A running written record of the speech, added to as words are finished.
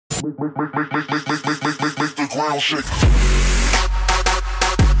Make the ground shake.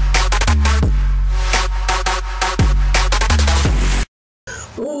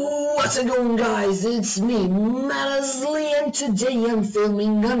 What's it going, guys? It's me, Malazly, and today I'm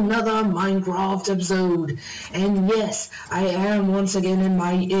filming another Minecraft episode. And yes, I am once again in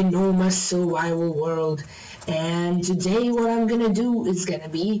my enormous survival world. And today what I'm gonna do is gonna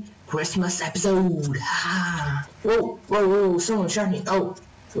be Christmas episode. Whoa, someone shot me. Oh,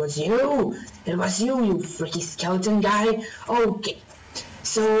 it was you. It was you freaky skeleton guy. Okay.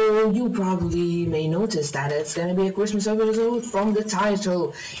 So you probably may notice that it's gonna be a Christmas episode from the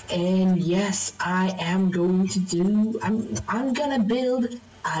title, and yes, I am going to do. I'm gonna build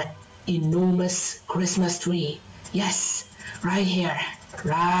an enormous Christmas tree. Yes, right here,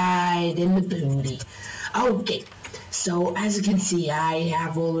 right in the booty. Okay. So as you can see, I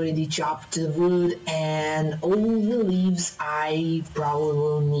have already chopped the wood and all the leaves I probably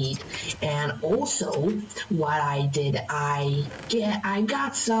will need. And also, what I did, I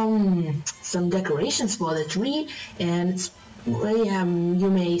got some decorations for the tree, and you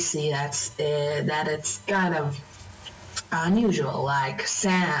may see that it's kind of unusual, like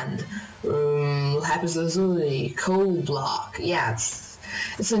sand, lapis lazuli, coal block. Yeah,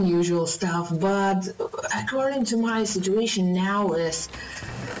 it's unusual stuff, but according to my situation now is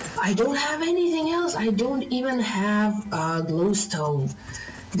I don't have anything else. I don't even have glowstone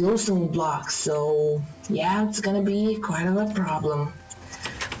blocks, so yeah, it's gonna be quite of a problem.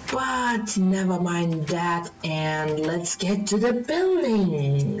 But never mind that, and let's get to the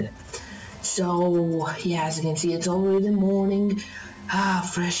building. So yeah, as you can see, it's already morning.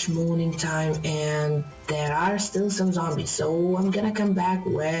 Fresh morning time, and there are still some zombies, so I'm gonna come back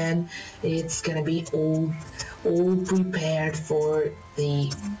when it's gonna be all prepared for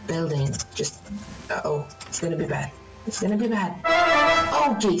the building. It's gonna be bad.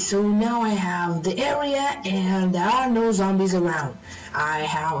 Okay, so now I have the area and there are no zombies around. I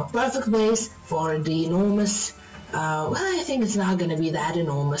have a perfect place for the enormous, well, I think it's not gonna be that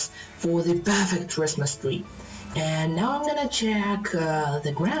enormous, for the perfect Christmas tree. And now I'm gonna check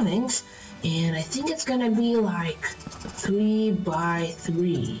the groundings, and I think it's gonna be like 3 by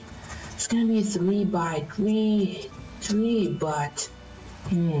 3. It's gonna be 3 by 3, but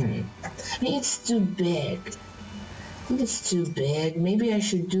it's too big. I think it's too big. Maybe I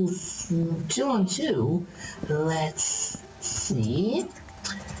should do 2 on 2. Let's see.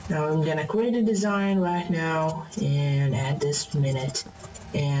 Now I'm gonna create a design right now and add this minute,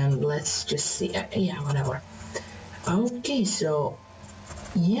 and let's just see. Yeah, whatever. Okay, so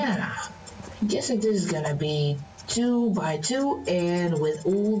yeah, I guess it is gonna be 2 by 2 and with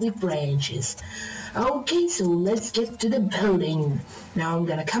all the branches. Okay, so let's get to the building. Now I'm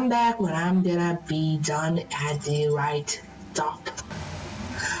gonna come back when I'm gonna be done at the right top.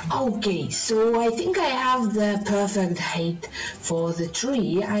 Okay, so I think I have the perfect height for the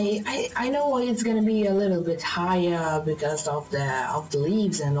tree. I know it's gonna be a little bit higher because of the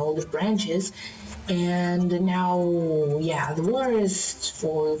leaves and all the branches. And now, yeah, the word is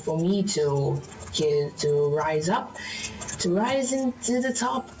for me to rise into the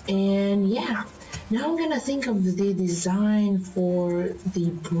top, and yeah. Now I'm gonna think of the design for the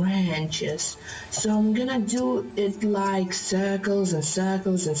branches. So I'm gonna do it like circles and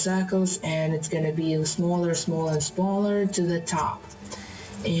circles and circles, and it's gonna be smaller and smaller to the top.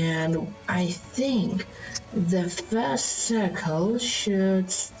 And I think the first circle should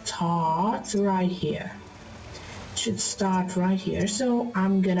start right here. So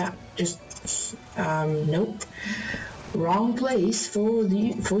I'm gonna just nope, wrong place for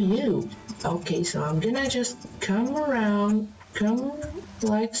you. Okay, so I'm gonna just come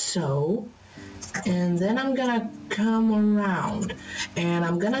like so, and then I'm gonna come around, and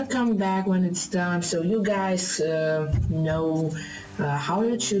I'm gonna come back when it's done, so you guys know how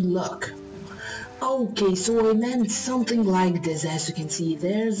it should look. Okay, so I meant something like this. As you can see,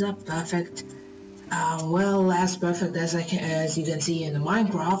 there's a perfect, well, as perfect as you can see in the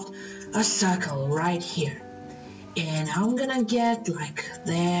Minecraft, a circle right here. And I'm gonna get like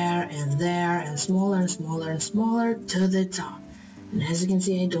there and smaller and smaller to the top. And as you can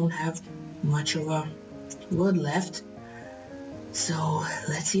see, I don't have much of a wood left, so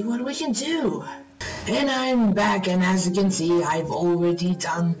let's see what we can do. And I'm back, and as you can see, I've already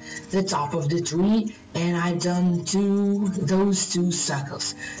done the top of the tree, and I've done those two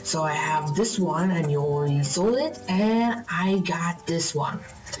circles. So I have this one, and you already saw it, and I got this one.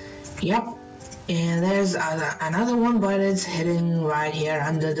 Yep. And there's another one, but it's hidden right here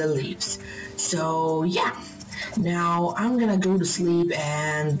under the leaves. So yeah, Now I'm gonna go to sleep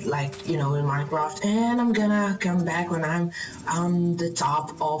and like, you know, in Minecraft, and I'm gonna come back when I'm on the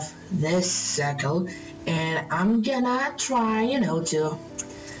top of this circle, and I'm gonna try, you know, to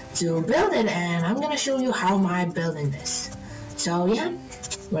build it, and I'm gonna show you how am I building this. So yeah,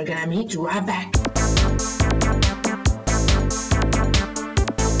 we're gonna meet right back.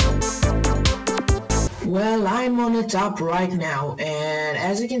 Well, I'm on the top right now, and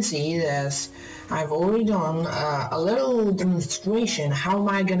as you can see, I've already done a little demonstration. How am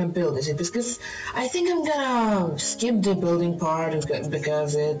I gonna build this? Because I think I'm gonna skip the building part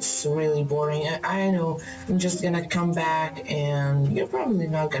because it's really boring. I know I'm just gonna come back, and you're probably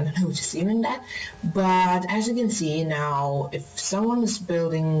not gonna notice even that. But as you can see now, if someone is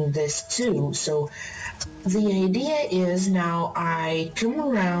building this too, so the idea is now I come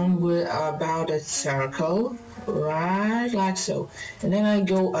around with about a circle, right like so, and then I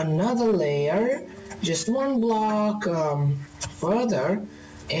go another layer, just one block further,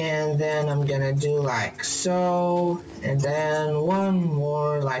 and then I'm gonna do like so, and then one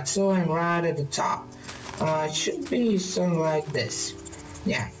more like so, and right at the top it should be something like this,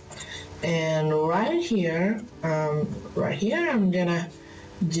 yeah. And right here I'm gonna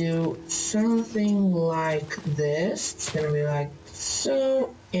do something like this. It's gonna be like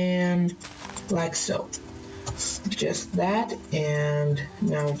so and like so, just that. And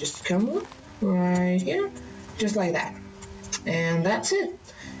now just come right here, just like that, and that's it.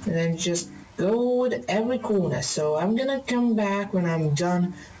 And then just go with every corner. So I'm gonna come back when I'm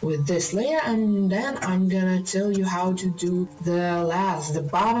done with this layer, and then I'm gonna tell you how to do the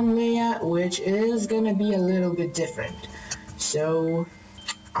bottom layer, which is gonna be a little bit different. So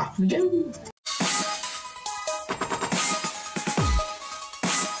off we go.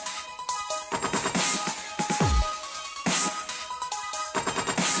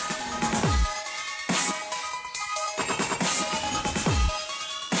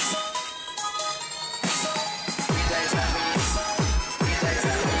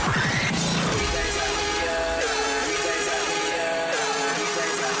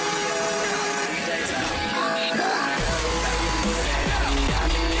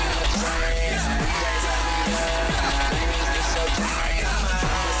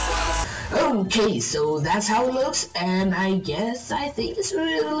 Okay, so that's how it looks, and I think this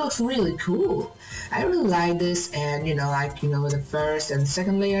really looks really cool. I really like this, and you know, like, you know, the first and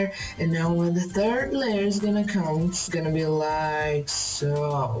second layer, and now when the third layer is gonna come, it's gonna be like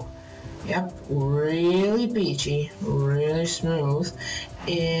so. Yep, really peachy, really smooth.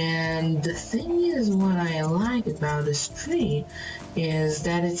 And the thing is, what I like about this tree is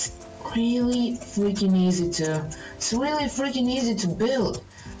that it's really freaking easy to build.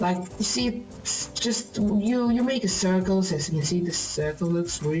 Like, you see, it's just you make a circle. So as you can see, the circle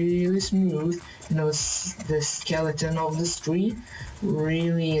looks really smooth. You know, it's the skeleton of this tree,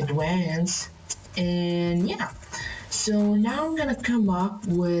 really advanced. And yeah, so now I'm gonna come up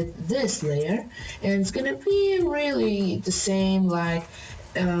with this layer, and it's gonna be really the same, like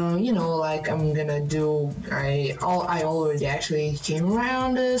you know, like I'm gonna do, I already actually came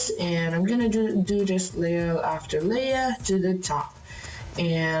around this, and I'm gonna do just layer after layer to the top.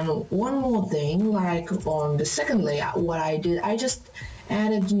 And one more thing, like on the second layer, what I did, I just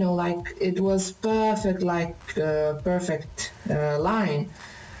added, you know, like it was perfect, like perfect line,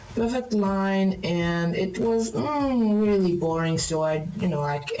 and it was really boring. So I, you know,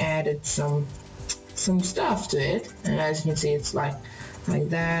 like added some stuff to it, and as you can see, it's like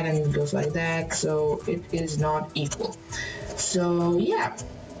that, and it goes like that, so it is not equal. So yeah,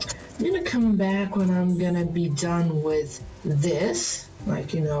 I'm gonna come back when I'm gonna be done with this,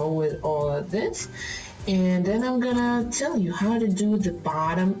 like, you know, with all of this, and then I'm gonna tell you how to do the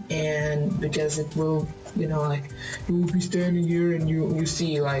bottom. And because it will, you know, like, you will be standing here and you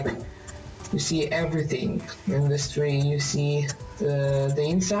see, like, you see everything in this tree, you see the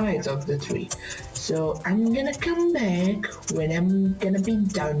insides of the tree. So I'm gonna come back when I'm gonna be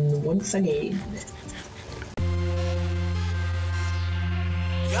done once again.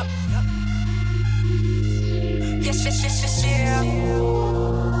 Yep. Yes, yeah.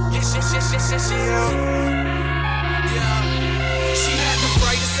 Yes, yeah. Yeah. She had the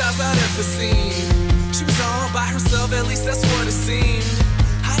brightest eyes I'd ever seen. She was all by herself, at least that's what it seemed.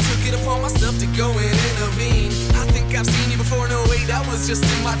 I took it upon myself to go and intervene. I think I've seen you before, no wait, that was just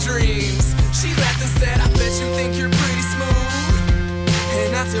in my dreams. She laughed and said, I bet you think you're pretty smooth,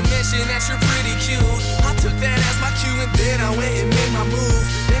 and not to mention that you're pretty cute. I took that as my cue, and then I went and made my move.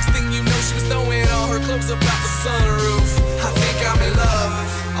 Next thing you know, she was throwing all her clothes up out the sunroof. I think I'm in love.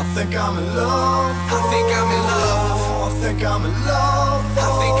 I think I'm in love. I think I'm in love. I think I'm in love. I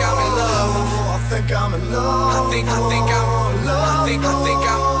think I'm in love. I think I'm in love. I think I'm in love. I think I'm in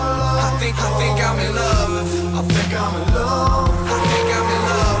love. I think I'm in love. I think I'm in love.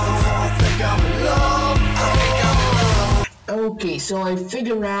 Okay, so I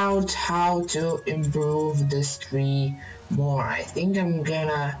figured out how to improve this tree more. I think I'm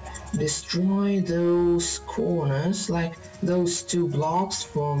gonna destroy those corners, like those 2 blocks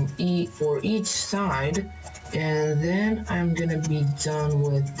for each side, and then I'm gonna be done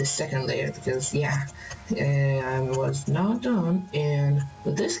with the second layer, because yeah, I was not done. And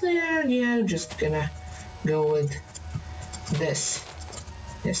with this layer, yeah, just gonna go with this.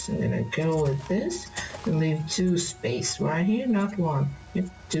 Yes, I'm gonna go with this and leave 2 space right here, not 1. Yep,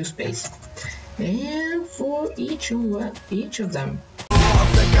 2 space. And for each of them.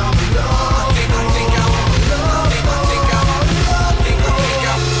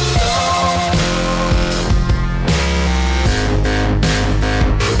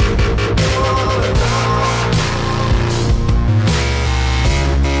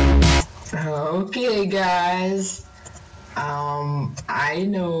 Okay, guys. I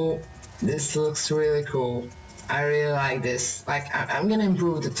know this looks really cool. I really like this. Like, I'm gonna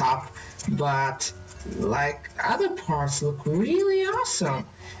improve the top, but like other parts look really awesome.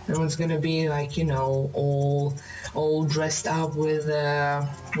 Everyone's gonna be like, you know, all dressed up with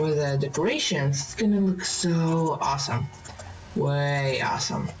decorations. It's gonna look so awesome. Way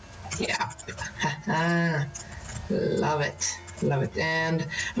awesome. Yeah. Love it. Love it. And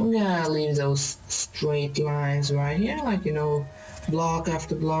I'm gonna leave those straight lines right here, like, you know, block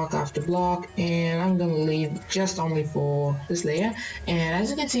after block after block, and I'm gonna leave just only for this layer. And as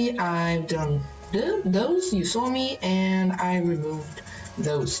you can see, I've done those, you saw me, and I removed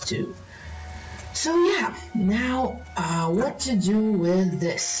those 2. So yeah, now what to do with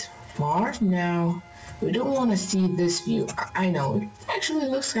this part. Now we don't want to see this view. I know it actually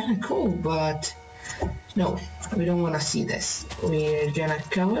looks kind of cool, but no, we don't want to see this. We're gonna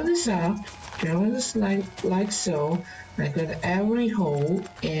cover this up, cover this like so, like with every hole.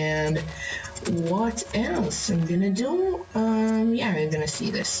 And what else I'm gonna do? Yeah, we're gonna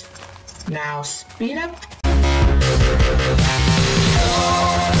see this. Now speed up.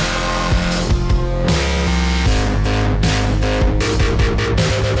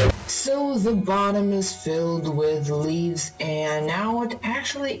 So the bottom is filled with leaves, and now it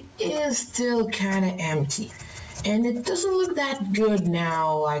actually is still kind of empty. And it doesn't look that good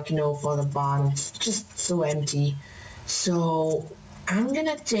now, like, you know, for the bottom. It's just so empty. So I'm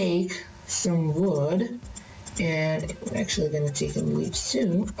gonna take some wood, and I'm actually gonna take some leaves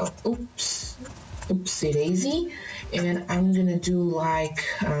too. Oh, oops. Oopsie daisy. And I'm gonna do like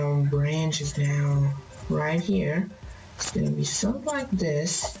branches now, right here. It's gonna be something like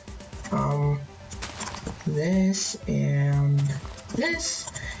this. This and this,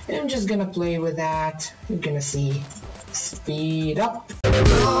 and I'm just gonna play with that. You're gonna see. Speed up.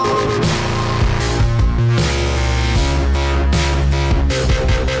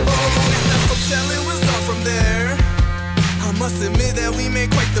 I must admit that we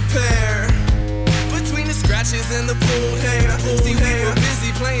made quite the pair. Between the scratches and the pulled hair, see, we were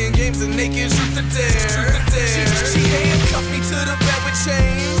busy playing games of naked truth or dare. She handcuffed me to the bed with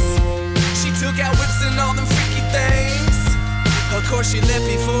chains. She took out whips and all them freaky things. Of course she left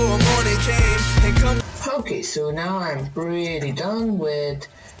before morning came and come. Okay, so now I'm pretty done with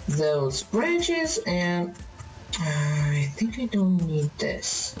those branches, and I think I don't need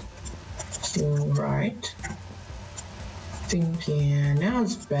this. Still right. Yeah, now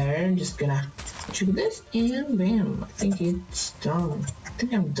it's better. I'm just gonna check this, and bam, I think it's done. I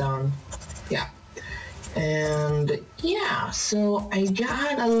think I'm done. Yeah. And yeah, so I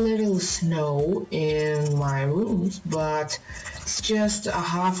got a little snow in my rooms, but it's just a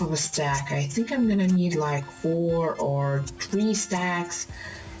half of a stack. I think I'm gonna need like 4 or 3 stacks.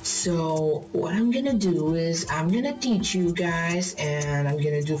 So what I'm gonna do is I'm gonna teach you guys, and I'm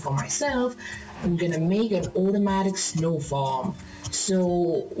gonna do for myself. I'm gonna make an automatic snow farm.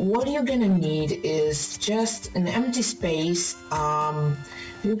 So what you're gonna need is just an empty space.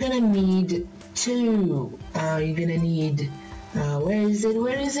 You're gonna need 2. You're gonna need where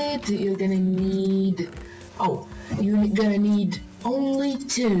is it? You're gonna need, oh, you're gonna need only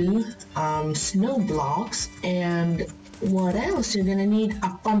 2 snow blocks. And what else? You're gonna need a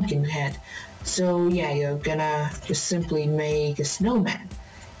pumpkin head. So yeah, you're gonna just simply make a snowman.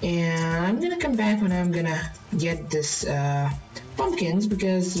 And I'm gonna come back when I'm gonna get this pumpkins,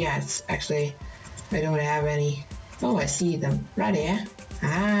 because yeah, it's actually, I don't have any. Oh, I see them right here.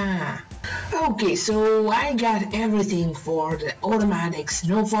 Ah, okay, so I got everything for the automatic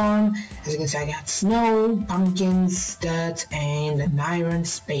snow farm. As you can see, I got snow, pumpkins, studs, and an iron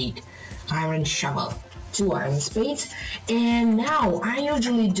spade. iron shovel, 2 iron spades, and now I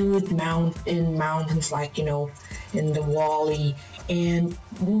usually do it in mountains, like, you know, in the valley. And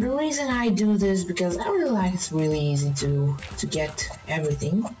the reason I do this because I really like it's really easy to get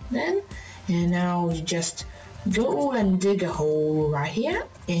everything then. And now you just go and dig a hole right here,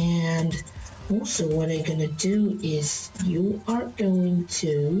 and also what I'm gonna do is you are going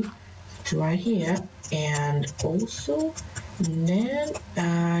to right here, and also then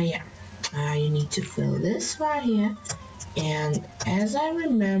you need to fill this right here. And as I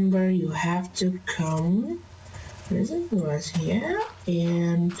remember, you have to come, where is it? Was here,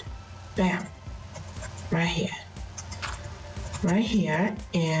 and bam, right here.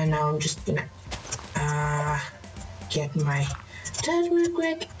 And now I'm just gonna get my dirt real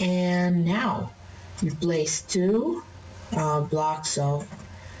quick, and now you place 2 blocks of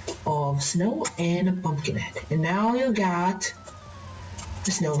snow and a pumpkin head, and now you got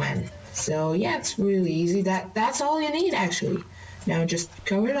the snowman. So yeah, it's really easy. That's all you need actually. Now just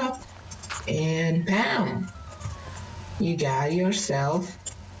cover it up, and bam, you got yourself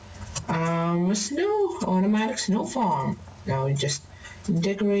a automatic snow farm. Now you just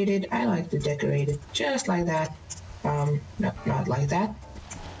decorate it. I like to decorate it just like that. No, not like that.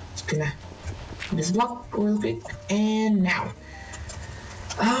 Just gonna this block real quick, and now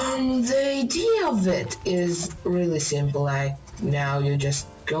the idea of it is really simple. Like, now you just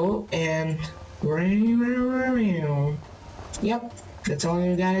go and yep, that's all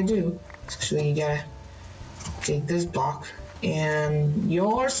you gotta do. Actually, you gotta take this block, and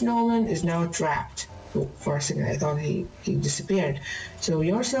your snowman is now trapped. Oh, for a second I thought he disappeared. So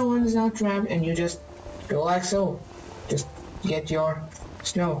your snowman is now trapped, and you just go like so. Just get your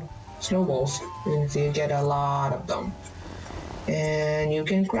snowballs. You can see you get a lot of them, and you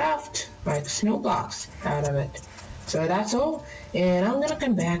can craft like snow blocks out of it. So that's all, and I'm gonna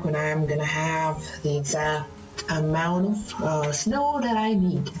come back when I'm gonna have the exact amount of snow that I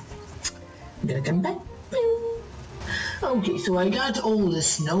need. I'm gonna come back. Okay, so I got all the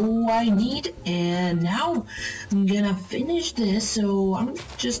snow I need, and now I'm gonna finish this. So I'm gonna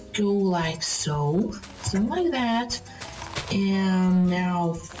just go like so, something like that. And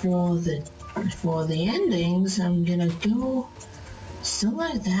now for the endings, I'm gonna go something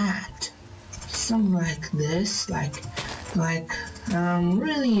like that, something like this, like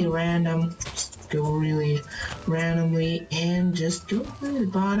really random. Just go really randomly, and just go to the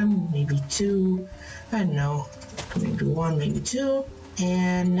bottom, maybe 2, I don't know, maybe 1, maybe 2,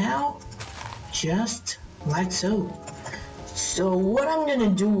 and now just like so. So what I'm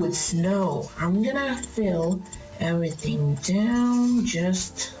gonna do with snow, I'm gonna fill everything down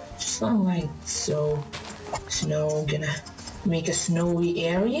just like so. Snow, gonna make a snowy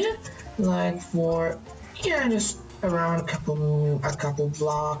area, like for, yeah, just around a couple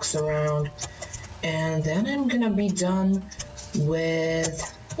blocks around, and then I'm gonna be done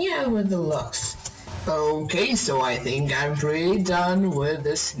with the looks. Okay, so I think I'm pretty done with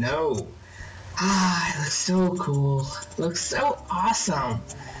the snow. It looks so cool, looks so awesome.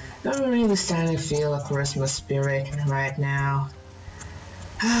 I'm really starting to feel a Christmas spirit right now.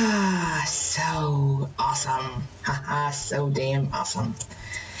 So awesome. So damn awesome.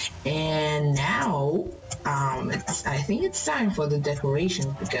 And now, I think it's time for the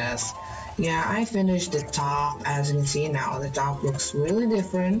decoration, because, yeah, I finished the top. As you can see now, the top looks really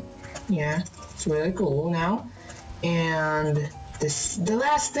different. Yeah, it's really cool now. And the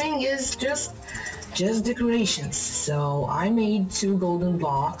last thing is just decorations. So I made 2 golden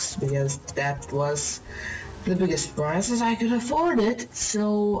blocks because that was the biggest prices I could afford it.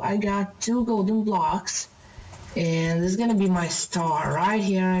 So I got 2 golden blocks, and this is gonna be my star right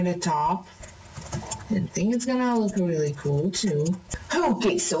here at the top. I think it's gonna look really cool too.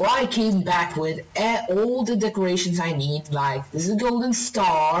 Okay, so I came back with all the decorations I need. Like, this is a golden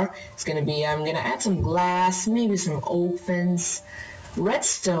star. It's gonna be, I'm gonna add some glass, maybe some oak fence,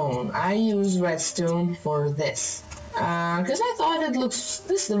 redstone. I use redstone for this because I thought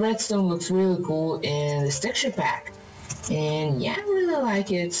the redstone looks really cool in this texture pack, and yeah, I really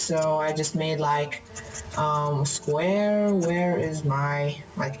like it. So I just made like square. Where is my,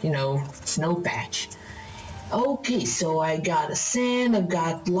 like, you know, snow patch? Okay, so I got a sand, I've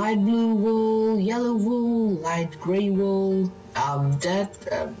got light blue wool, yellow wool, light gray wool,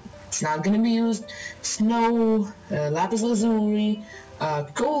 it's not gonna be used, snow, lapis lazuli,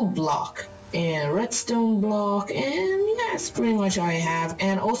 gold block, and redstone block, and yeah, that's pretty much all I have.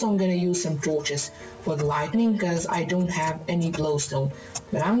 And also I'm gonna use some torches for the lightning because I don't have any glowstone,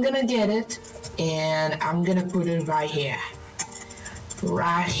 but I'm gonna get it, and I'm gonna put it right here.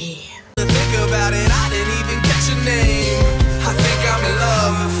 Think about it, I didn't even catch your name. I think I'm in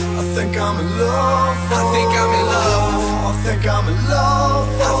love. think I'm in love. I think I'm in love. I think I'm in love.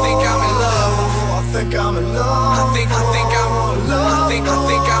 I think I'm in love. I think I'm in love. I think I'm in love. I think I'm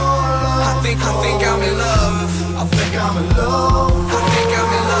in love. I think I'm in love. I think I'm in love. I think I'm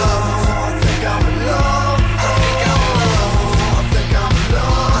in love. I think I'm in love. I think I'm in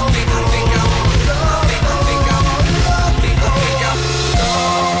love. I think I'm in love. I think I'm in love. I think I'm in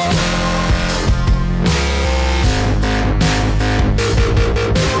love.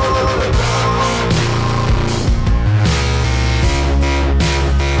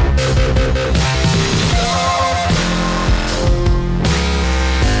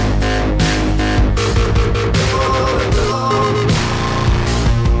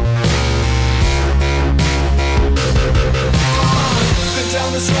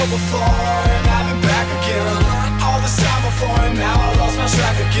 This road before, and I've been back again. All this time before, and now I lost my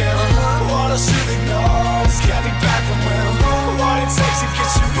track again. What I should ignore is get me back from when. What it takes to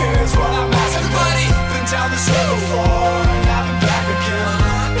get you here is what I'm asking. Everybody been down this road before, and I've been back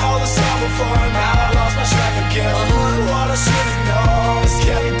again. All this time before, and now I lost my track again. What I should ignore is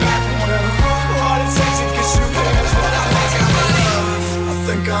get me back from when. What it takes to get you here is what I'm asking. I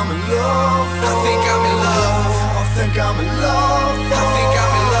think I'm in love. I think I'm in love. I think I'm in love. I think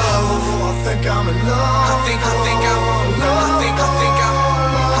I'm in love. I think I'm in love. I think I'm in love. I think I'm in love.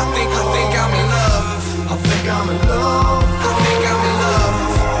 I think I'm in love. I think I'm in love. I think I'm in love.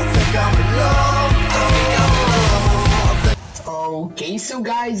 I think I'm in love. Okay, so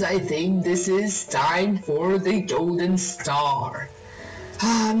guys, I think this is time for the Golden Star.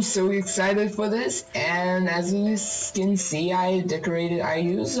 I'm so excited for this, and as you can see, I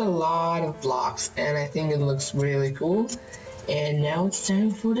use a lot of blocks, and I think it looks really cool. And now it's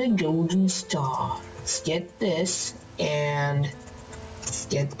time for the Golden Star. Let's get this, and let's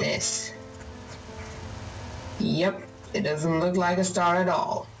get this. Yep, it doesn't look like a star at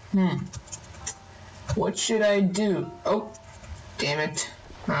all. What should I do? Oh, damn it.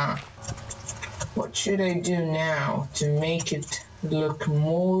 What should I do now to make it look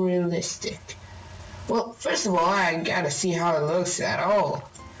more realistic? Well, first of all, I gotta see how it looks at all.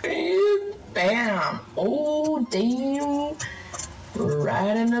 Bam! Oh, damn!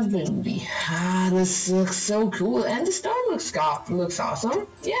 Right in the booty. This looks so cool, and the star looks awesome.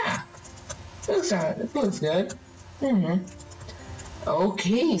 Yeah, it looks good.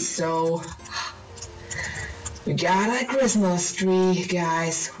 Okay, so we got a Christmas tree,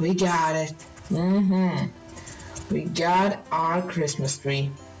 guys. We got it. We got our Christmas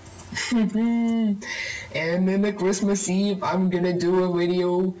tree. And then the Christmas Eve, I'm gonna do a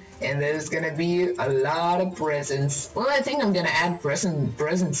video, and there's gonna be a lot of presents. Well, I think I'm gonna add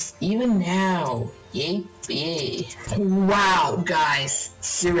presents even now. Yay. Wow, guys,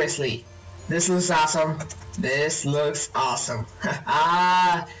 seriously, this looks awesome. This looks awesome.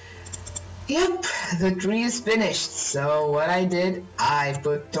 Yep, the tree is finished. So what I did, I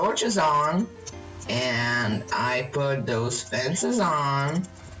put torches on, and I put those fences on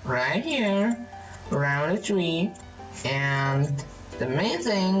right here around the tree, and the main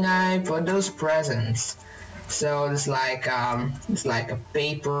thing, I put those presents. So it's like a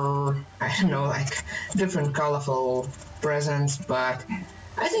paper, I don't know, like different colorful presents, but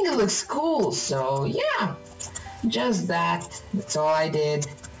I think it looks cool. So yeah, just that's all I did.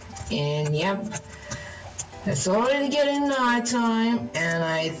 And yep, it's already getting night time, and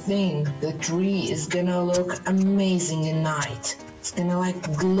I think the tree is gonna look amazing at night. It's gonna like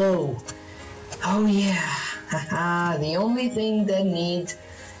glow. Oh yeah, the only thing that needs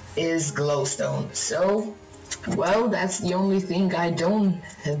is glowstone. So, well, that's the only thing I don't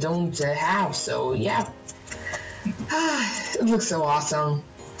have. So yeah, it looks so awesome.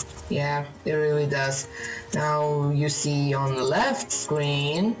 Yeah, it really does. Now you see on the left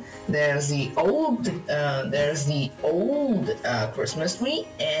screen, there's the old Christmas tree,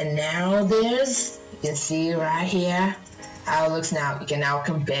 and now there's, you can see right here how it looks now. You can now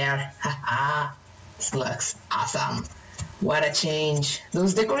compare. This looks awesome. What a change.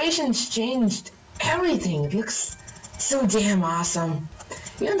 Those decorations changed everything. It looks so damn awesome.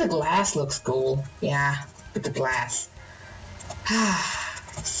 Even the glass looks cool. Yeah, with the glass.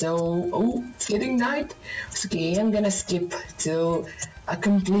 So, oh, it's getting night. Okay, I'm gonna skip till a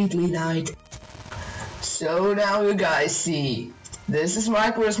completely night. So now you guys see, this is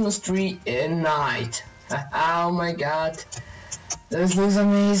my Christmas tree in night. Oh my god, this looks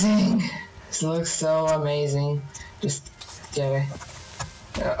amazing. This looks so amazing. Just get it.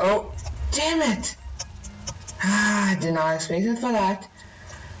 Oh, damn it! I did not expect it for that.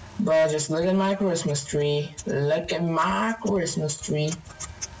 But just look at my Christmas tree. Look at my Christmas tree.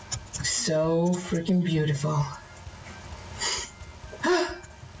 So freaking beautiful.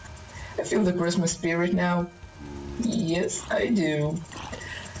 feel the Christmas spirit now? Yes, I do.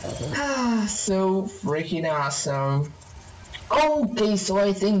 So freaking awesome. Okay, so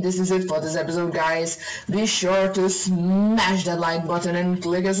I think this is it for this episode, guys. Be sure to smash that like button and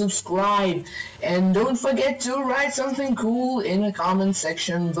click a subscribe. And don't forget to write something cool in the comment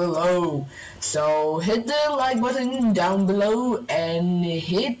section below. So hit the like button down below and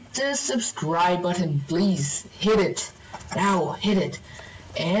hit the subscribe button. Please hit it. Now hit it.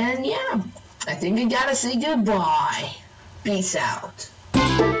 And yeah, I think I gotta say goodbye. Peace out.